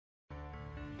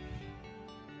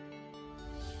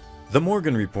The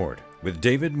Morgan Report with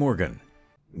David Morgan.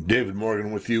 David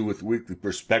Morgan with you with Weekly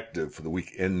Perspective for the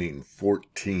week ending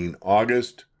 14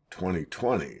 August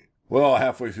 2020. Well,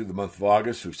 halfway through the month of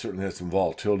August, we've certainly had some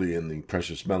volatility in the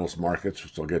precious metals markets,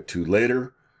 which I'll get to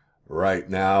later. Right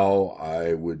now,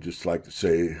 I would just like to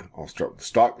say I'll start with the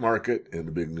stock market and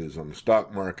the big news on the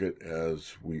stock market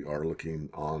as we are looking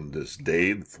on this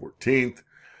day, the 14th.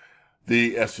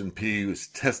 The S&P is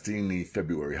testing the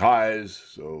February highs,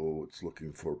 so it's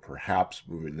looking for perhaps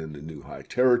moving into new high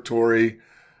territory.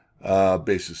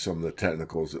 Based on some of the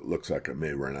technicals, it looks like it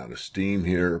may run out of steam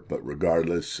here, but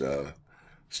regardless,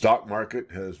 stock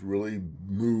market has really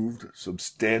moved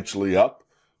substantially up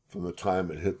from the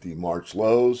time it hit the March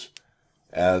lows,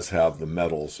 as have the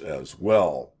metals as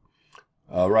well.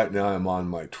 Right now I'm on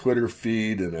my Twitter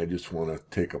feed, and I just want to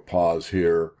take a pause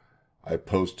here. I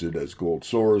posted as gold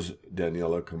soars,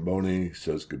 Daniela Camboni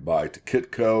says goodbye to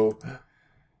Kitco.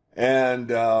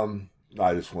 And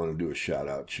I just want to do a shout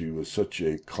out. She was such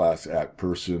a class act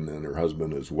person, and her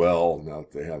husband as well. Now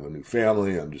that they have a new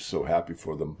family, I'm just so happy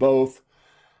for them both.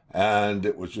 And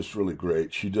it was just really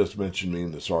great. She just mentioned me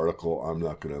in this article. I'm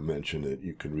not going to mention it.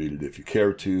 You can read it if you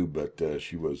care to, but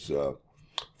she was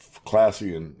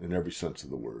classy in every sense of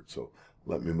the word. So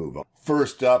let me move on.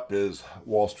 First up is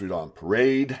Wall Street on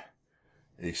Parade.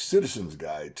 A Citizen's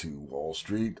Guide to Wall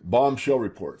Street. Bombshell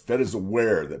report. Fed is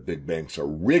aware that big banks are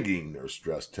rigging their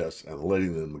stress tests and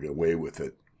letting them get away with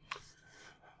it.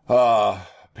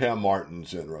 Pam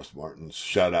Martins and Russ Martins,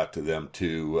 shout out to them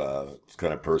too. It's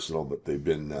kind of personal, but they've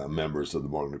been members of the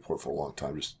Morgan Report for a long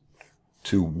time. Just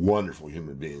two wonderful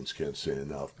human beings, can't say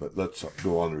enough. But let's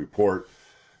go on the report.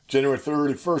 January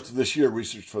 31st of this year,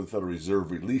 research for the Federal Reserve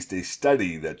released a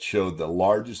study that showed the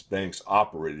largest banks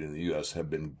operating in the U.S. have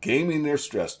been gaming their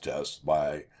stress tests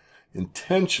by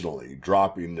intentionally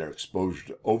dropping their exposure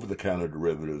to over-the-counter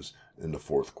derivatives in the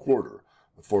fourth quarter.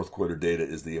 The fourth quarter data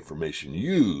is the information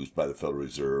used by the Federal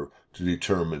Reserve to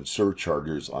determine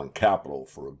surcharges on capital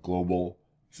for global,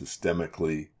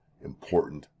 systemically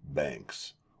important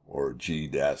banks, or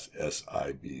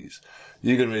G-SIBs.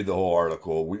 You can read the whole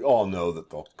article. We all know that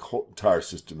the entire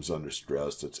system is under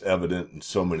stress. It's evident in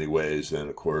so many ways. And,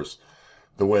 of course,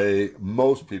 the way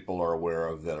most people are aware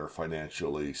of that are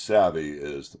financially savvy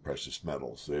is the precious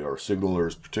metals. They are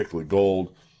signalers, particularly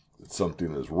gold, that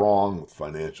something is wrong with the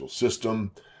financial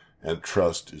system and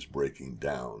trust is breaking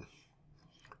down.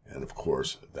 And, of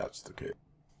course, that's the case.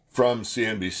 From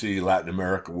CNBC, Latin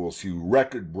America will see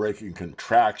record-breaking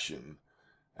contraction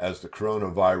as the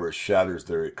coronavirus shatters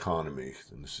their economy.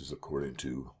 And this is according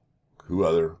to who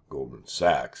other? Goldman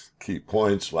Sachs. Key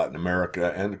points: Latin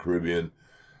America and the Caribbean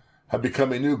have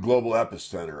become a new global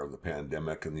epicenter of the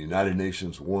pandemic, and the United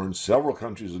Nations warns several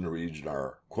countries in the region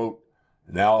are, quote,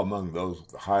 now among those with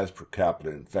the highest per capita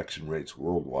infection rates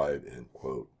worldwide, end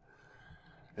quote.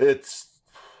 It's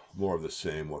more of the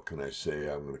same. What can I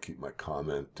say? I'm going to keep my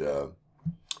comment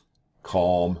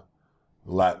calm.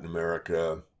 Latin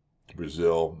America,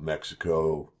 Brazil,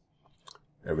 Mexico,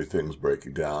 everything's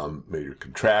breaking down, major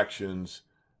contractions.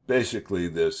 Basically,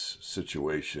 this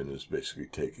situation is basically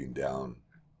taking down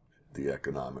the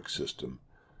economic system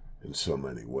in so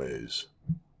many ways.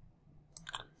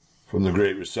 From the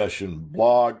Great Recession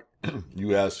blog,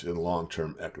 U.S. in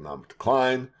long-term economic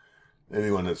decline.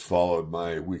 Anyone that's followed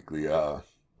my weekly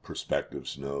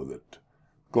perspectives know that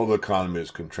global economy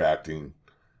is contracting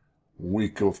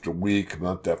week after week,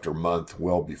 month after month,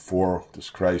 well before this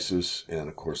crisis. And,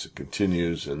 of course, it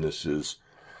continues. And this is,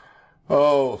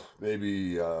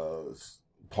 maybe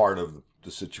part of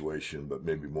the situation, but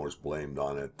maybe more is blamed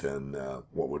on it than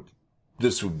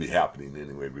this would be happening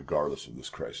anyway, regardless of this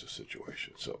crisis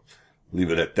situation. So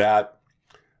leave it at that.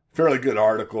 Fairly good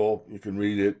article. You can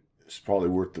read it. It's probably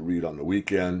worth the read on the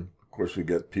weekend. Of course, we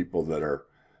get people that are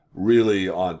really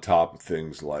on top of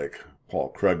things like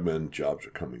Paul Krugman, jobs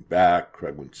are coming back.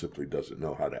 Krugman simply doesn't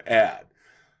know how to add.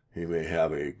 He may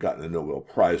have gotten a Nobel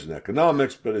Prize in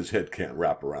economics, but his head can't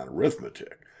wrap around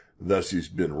arithmetic. Thus, he's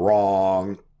been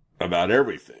wrong about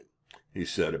everything he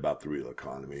said about the real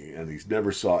economy, and he's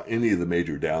never saw any of the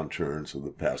major downturns of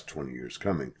the past 20 years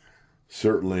coming.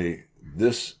 Certainly,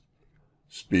 this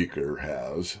speaker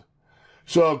has.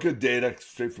 So, good data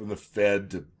straight from the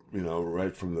Fed to,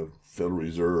 right from the Federal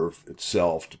Reserve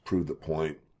itself to prove the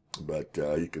point. But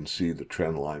you can see the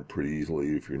trend line pretty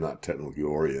easily if you're not technically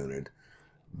oriented.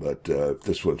 But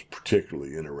this one's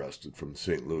particularly interested from the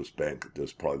St. Louis Bank that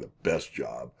does probably the best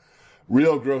job.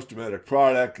 Real gross domestic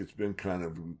product, it's been kind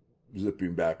of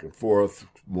zipping back and forth,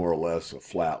 more or less a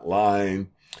flat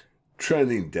line,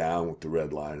 trending down with the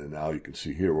red line. And now you can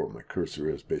see here where my cursor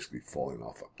is, basically falling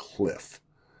off a cliff.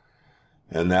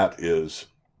 And that is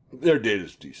their data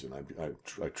is decent.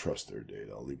 I trust their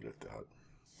data. I'll leave it at that.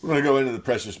 We're going to go into the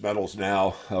precious metals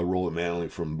now. Roland Manley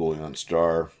from Bullion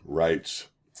Star writes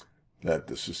that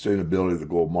the sustainability of the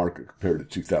gold market compared to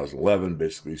 2011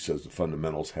 basically says the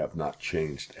fundamentals have not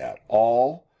changed at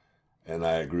all. And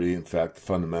I agree. In fact, the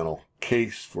fundamental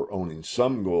case for owning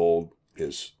some gold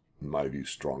is, in my view,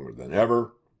 stronger than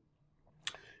ever.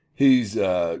 He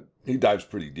dives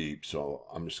pretty deep, so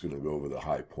I'm just going to go over the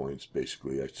high points.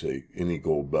 Basically, I'd say any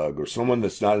gold bug or someone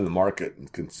that's not in the market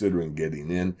and considering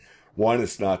getting in. 1,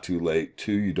 it's not too late.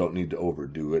 2, you don't need to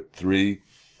overdo it. 3,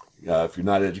 if you're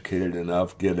not educated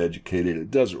enough, get educated.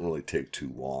 It doesn't really take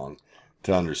too long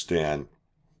to understand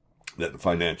that the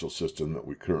financial system that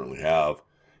we currently have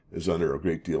is under a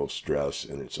great deal of stress,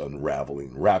 and it's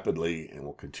unraveling rapidly and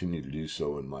will continue to do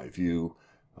so, in my view.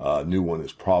 A new one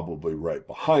is probably right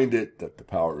behind it that the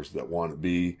powers that want to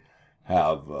be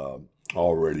have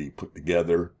already put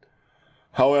together.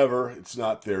 However, it's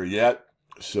not there yet,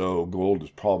 so gold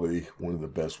is probably one of the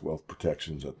best wealth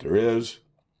protections that there is.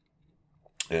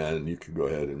 And you can go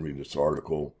ahead and read this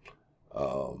article.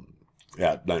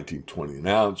 At $19.20 an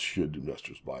ounce, should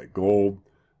investors buy gold?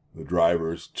 The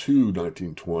drivers to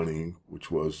 19.20, which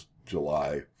was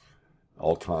July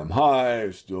all-time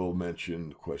high, still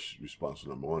mentioned. Question response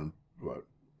number 1.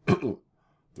 The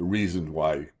reasons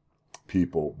why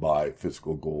people buy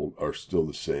physical gold are still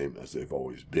the same as they've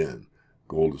always been.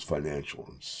 Gold is financial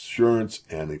insurance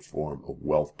and a form of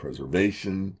wealth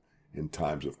preservation in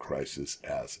times of crisis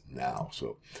as now.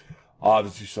 So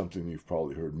obviously something you've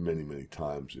probably heard many, many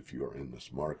times if you are in this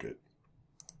market.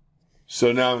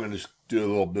 So now I'm going to just do a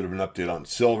little bit of an update on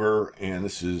silver, and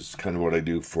this is kind of what I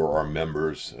do for our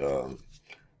members.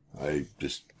 I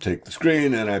just take the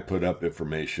screen and I put up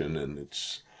information, and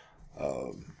it's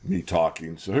me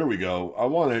talking. So here we go. I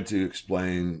wanted to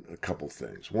explain a couple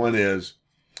things. One is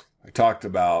I talked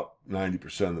about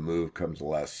 90% of the move comes the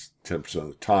last 10% of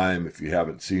the time. If you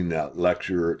haven't seen that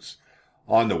lecture, it's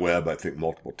on the web, I think,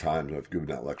 multiple times. I've given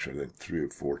that lecture, I think, 3 or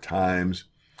 4 times.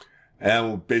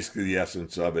 And basically the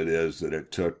essence of it is that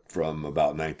it took from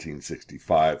about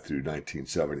 1965 through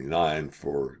 1979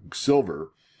 for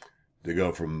silver to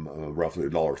go from roughly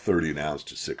 $1.30 an ounce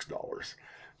to $6.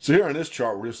 So here on this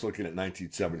chart, we're just looking at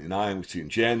 1979. We see in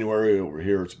January over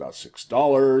here, it's about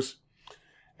 $6.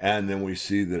 And then we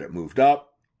see that it moved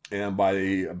up. And by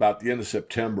about the end of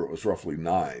September, it was roughly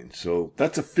 $9. So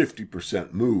that's a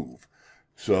 50% move.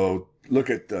 So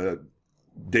look at the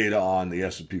data on the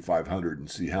S&P 500 and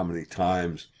see how many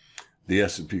times the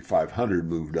S&P 500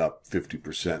 moved up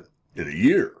 50% in a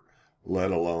year,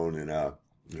 let alone in a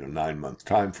 9-month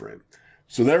time frame.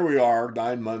 So there we are,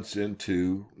 9 months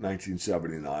into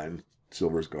 1979,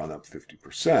 silver's gone up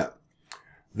 50%.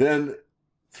 Then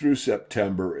through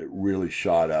September, it really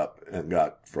shot up and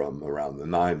got from around the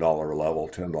 $9 level,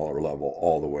 $10 level,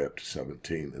 all the way up to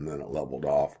 17, and then it leveled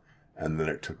off, and then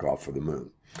it took off for the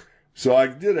moon. So I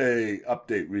did a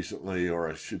update recently, or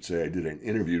I should say I did an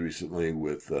interview recently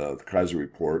with the Kaiser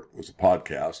Report. It was a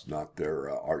podcast, not their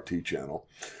RT channel.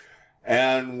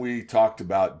 And we talked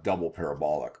about double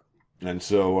parabolic. And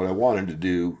so what I wanted to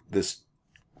do, this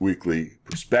weekly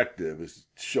perspective, is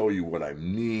show you what I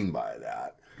mean by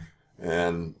that.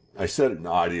 And I said it in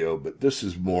audio, but this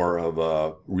is more of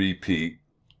a repeat.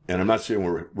 And I'm not saying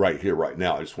we're right here, right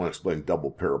now. I just want to explain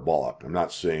double parabolic. I'm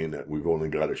not saying that we've only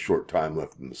got a short time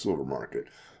left in the silver market,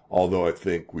 although I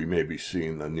think we may be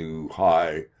seeing a new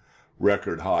high,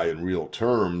 record high in real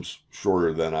terms,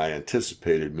 shorter than I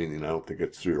anticipated, meaning I don't think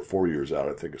it's 3 or 4 years out.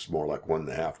 I think it's more like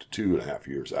 1.5 to 2.5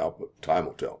 years out, but time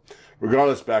will tell.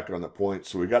 Regardless, back on the point,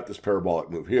 so we got this parabolic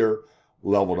move here,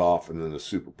 leveled off, and then a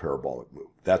super parabolic move.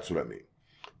 That's what I mean.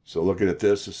 So looking at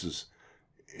this is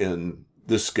in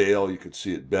this scale, you can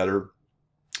see it better.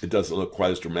 It doesn't look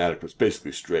quite as dramatic, but it's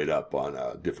basically straight up on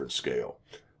a different scale.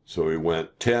 So we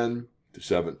went 10 to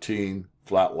 17,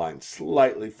 flatlined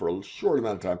slightly for a short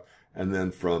amount of time, and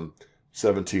then from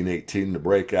 17, 18, the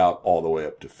breakout, all the way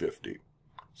up to 50.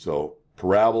 So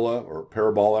parabola or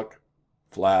parabolic,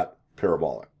 flat,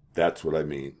 parabolic. That's what I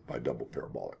mean by double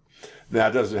parabolic. Now,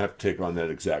 it doesn't have to take on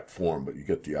that exact form, but you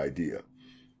get the idea.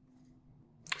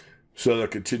 So the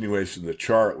continuation of the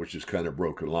chart, which is kind of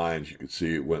broken lines, you can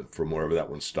see it went from wherever that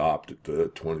one stopped at the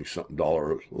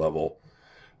 $20-something level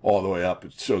all the way up.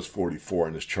 It shows 44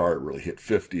 in this chart. It really hit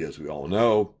 50, as we all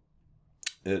know.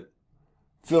 It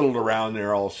fiddled around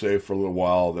there, I'll say, for a little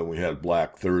while. Then we had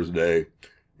Black Thursday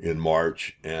in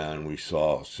March, and we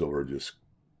saw silver just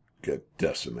get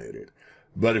decimated.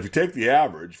 But if you take the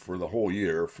average for the whole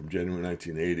year from January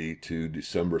 1980 to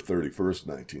December 31st,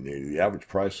 1980, the average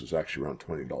price was actually around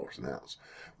 $20 an ounce,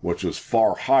 which was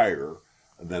far higher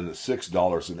than the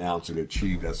 $6 an ounce it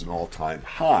achieved as an all-time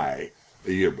high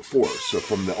a year before. So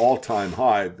from the all-time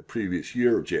high the previous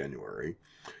year, January,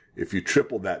 if you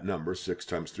triple that number, 6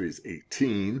 times 3 is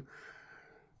 18,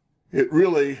 it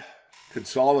really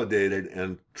consolidated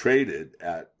and traded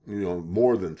at,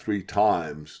 more than 3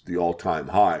 times the all-time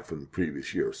high from the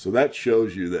previous year. So that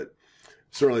shows you that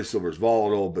certainly silver is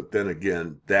volatile, but then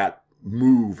again, that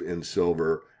move in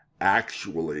silver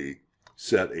actually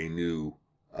set a new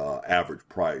average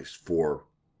price for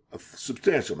a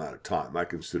substantial amount of time. I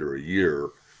consider a year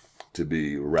to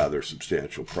be a rather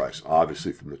substantial price.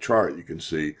 Obviously, from the chart, you can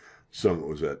see some of it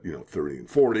was at 30 and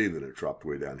 40, then it dropped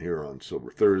way down here on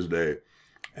Silver Thursday,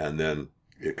 and then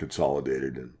it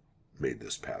consolidated and made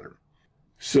this pattern.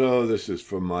 So this is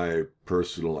from my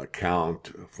personal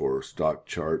account for stock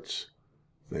charts.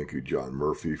 Thank you, John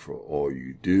Murphy, for all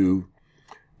you do.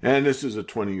 And this is a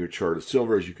 20-year chart of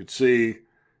silver, as you can see.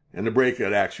 And the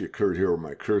breakout actually occurred here where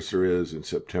my cursor is in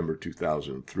September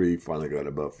 2003. Finally got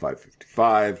above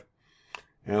 555.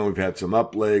 And we've had some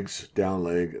up legs, down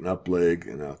leg, an up leg,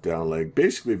 and a down leg.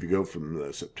 Basically, if you go from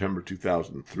the September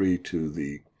 2003 to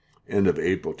the end of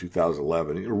April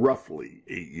 2011, roughly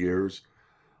 8 years,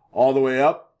 all the way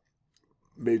up,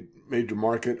 major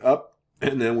market up.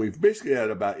 And then we've basically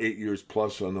had about 8 years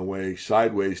plus on the way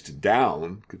sideways to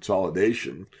down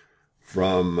consolidation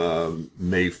from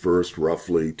May 1st,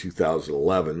 roughly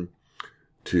 2011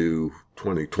 to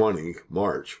 2020,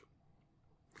 March.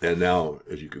 And now,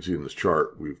 as you can see in this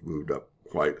chart, we've moved up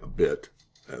quite a bit,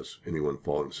 as anyone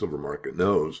following the silver market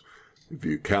knows. If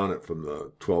you count it from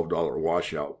the $12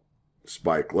 washout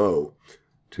spike low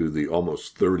to the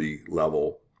almost 30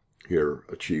 level here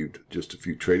achieved just a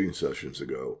few trading sessions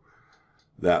ago,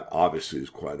 that obviously is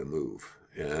quite a move.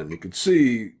 And you can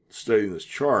see, studying this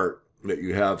chart, that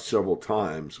you have several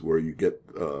times where you get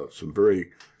some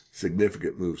very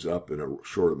significant moves up in a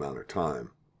short amount of time.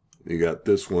 You got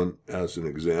this one as an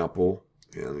example,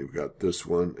 and you've got this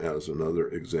one as another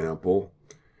example.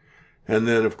 And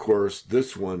then, of course,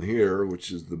 this one here,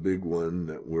 which is the big one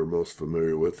that we're most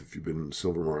familiar with if you've been in the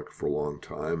silver market for a long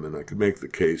time. And I could make the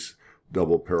case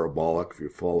double parabolic if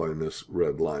you're following this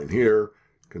red line here.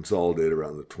 Consolidate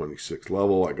around the 26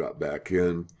 level. I got back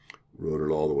in, rode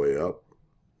it all the way up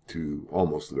to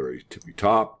almost the very tippy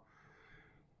top.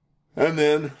 And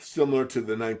then, similar to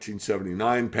the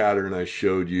 1979 pattern I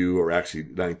showed you, or actually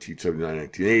 1979,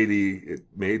 1980, it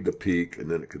made the peak and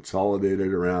then it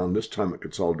consolidated around. This time it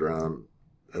consolidated around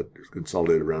a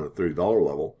 $30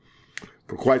 level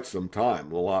for quite some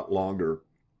time, a lot longer.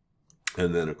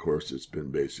 And then, of course, it's been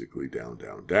basically down,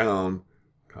 down, down,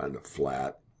 kind of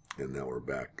flat. And now we're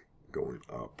back going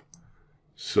up.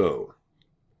 So,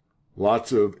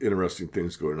 lots of interesting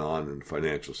things going on in the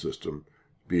financial system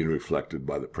being reflected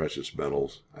by the precious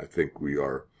metals. I think we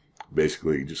are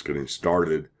basically just getting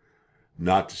started.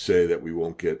 Not to say that we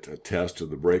won't get a test of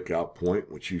the breakout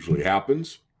point, which usually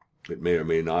happens. It may or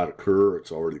may not occur.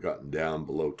 It's already gotten down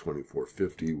below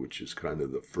 2450, which is kind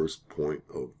of the first point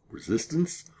of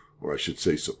resistance, or I should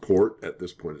say support. At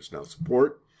this point, it's now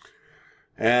support.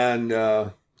 And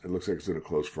it looks like it's going to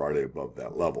close Friday above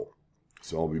that level.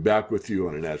 So I'll be back with you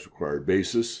on an as required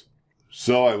basis.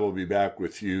 So I will be back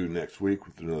with you next week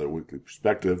with another weekly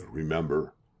perspective.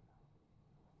 Remember,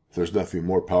 there's nothing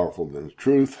more powerful than the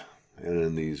truth. And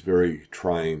in these very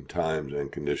trying times and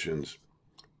conditions,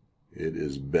 it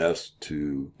is best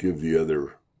to give the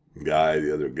other guy,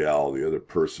 the other gal, the other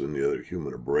person, the other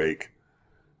human a break.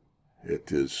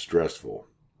 It is stressful.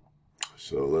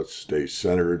 So let's stay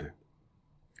centered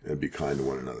and be kind to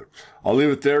one another. I'll leave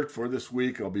it there for this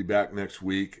week. I'll be back next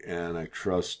week, and I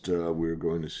trust we're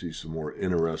going to see some more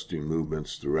interesting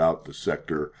movements throughout the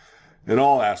sector in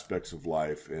all aspects of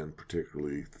life, and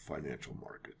particularly the financial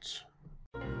markets.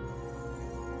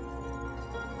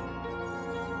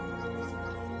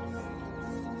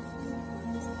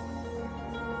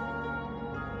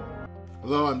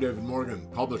 Hello, I'm David Morgan,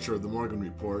 publisher of the Morgan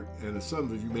Report, and as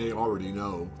some of you may already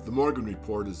know, the Morgan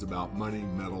Report is about money,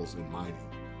 metals, and mining.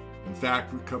 In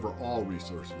fact, we cover all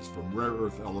resources, from rare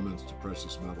earth elements to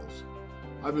precious metals.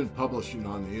 I've been publishing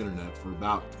on the internet for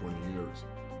about 20 years.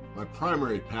 My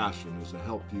primary passion is to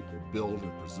help people build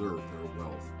and preserve their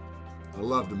wealth. I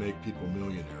love to make people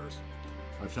millionaires.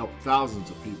 I've helped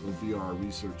thousands of people via our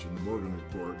research in the Morgan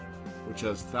Report, which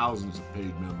has thousands of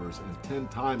paid members and 10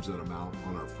 times that amount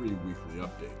on our free weekly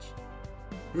updates.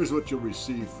 Here's what you'll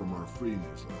receive from our free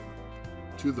newsletter: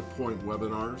 to-the-point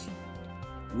webinars,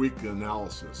 weekly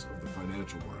analysis of the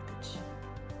financial markets,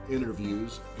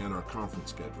 interviews and our conference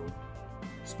schedule,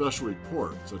 special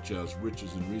reports such as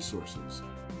riches and resources,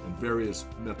 and various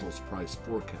metals price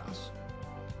forecasts.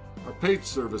 Our paid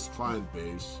service client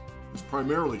base is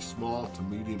primarily small to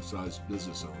medium-sized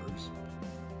business owners,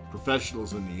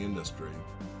 professionals in the industry,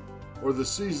 or the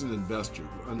seasoned investor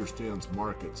who understands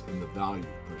markets and the value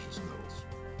of precious metals.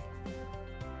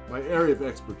 My area of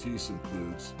expertise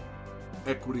includes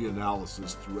equity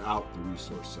analysis throughout the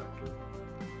resource sector,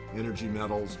 energy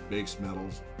metals, base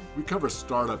metals. We cover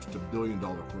startups to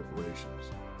billion-dollar corporations.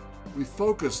 We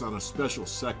focus on a special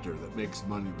sector that makes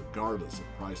money regardless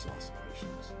of price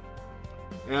oscillations,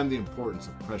 and the importance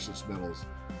of precious metals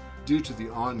due to the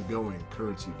ongoing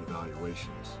currency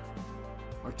devaluations.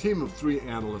 Our team of 3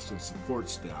 analysts and support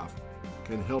staff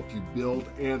can help you build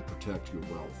and protect your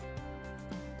wealth.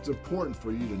 It's important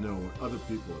for you to know what other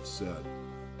people have said.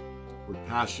 We're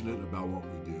passionate about what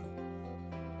we do.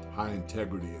 High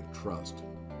integrity and trust.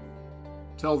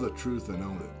 Tell the truth and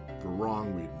own it. If we're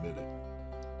wrong, we admit it.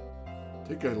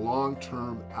 Take a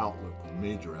long-term outlook with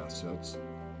major assets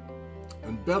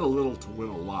and bet a little to win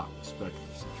a lot with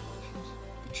speculative situations.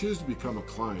 If you choose to become a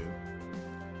client,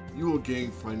 you will gain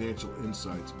financial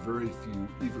insights very few,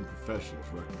 even professionals,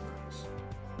 recognize.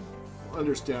 You'll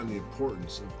understand the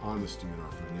importance of honesty in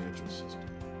our financial system.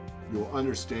 You'll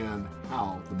understand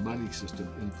how the money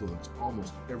system influences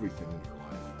almost everything in your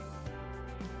life.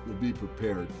 You'll be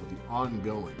prepared for the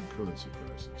ongoing currency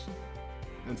crisis.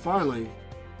 And finally,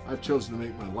 I've chosen to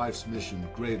make my life's mission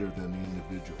greater than the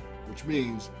individual, which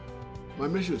means my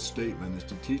mission statement is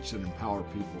to teach and empower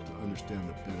people to understand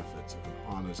the benefits of an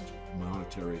honest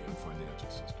monetary and financial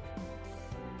system.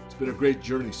 It's been a great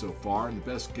journey so far, and the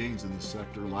best gains in this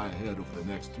sector lie ahead over the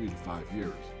next 3 to 5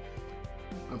 years.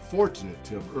 I'm fortunate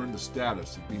to have earned the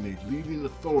status of being a leading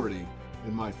authority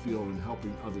in my field in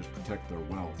helping others protect their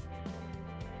wealth.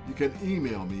 You can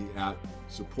email me at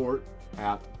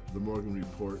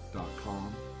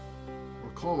support@themorganreport.com or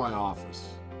call my office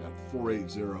at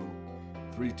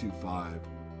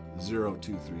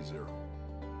 480-325-0230.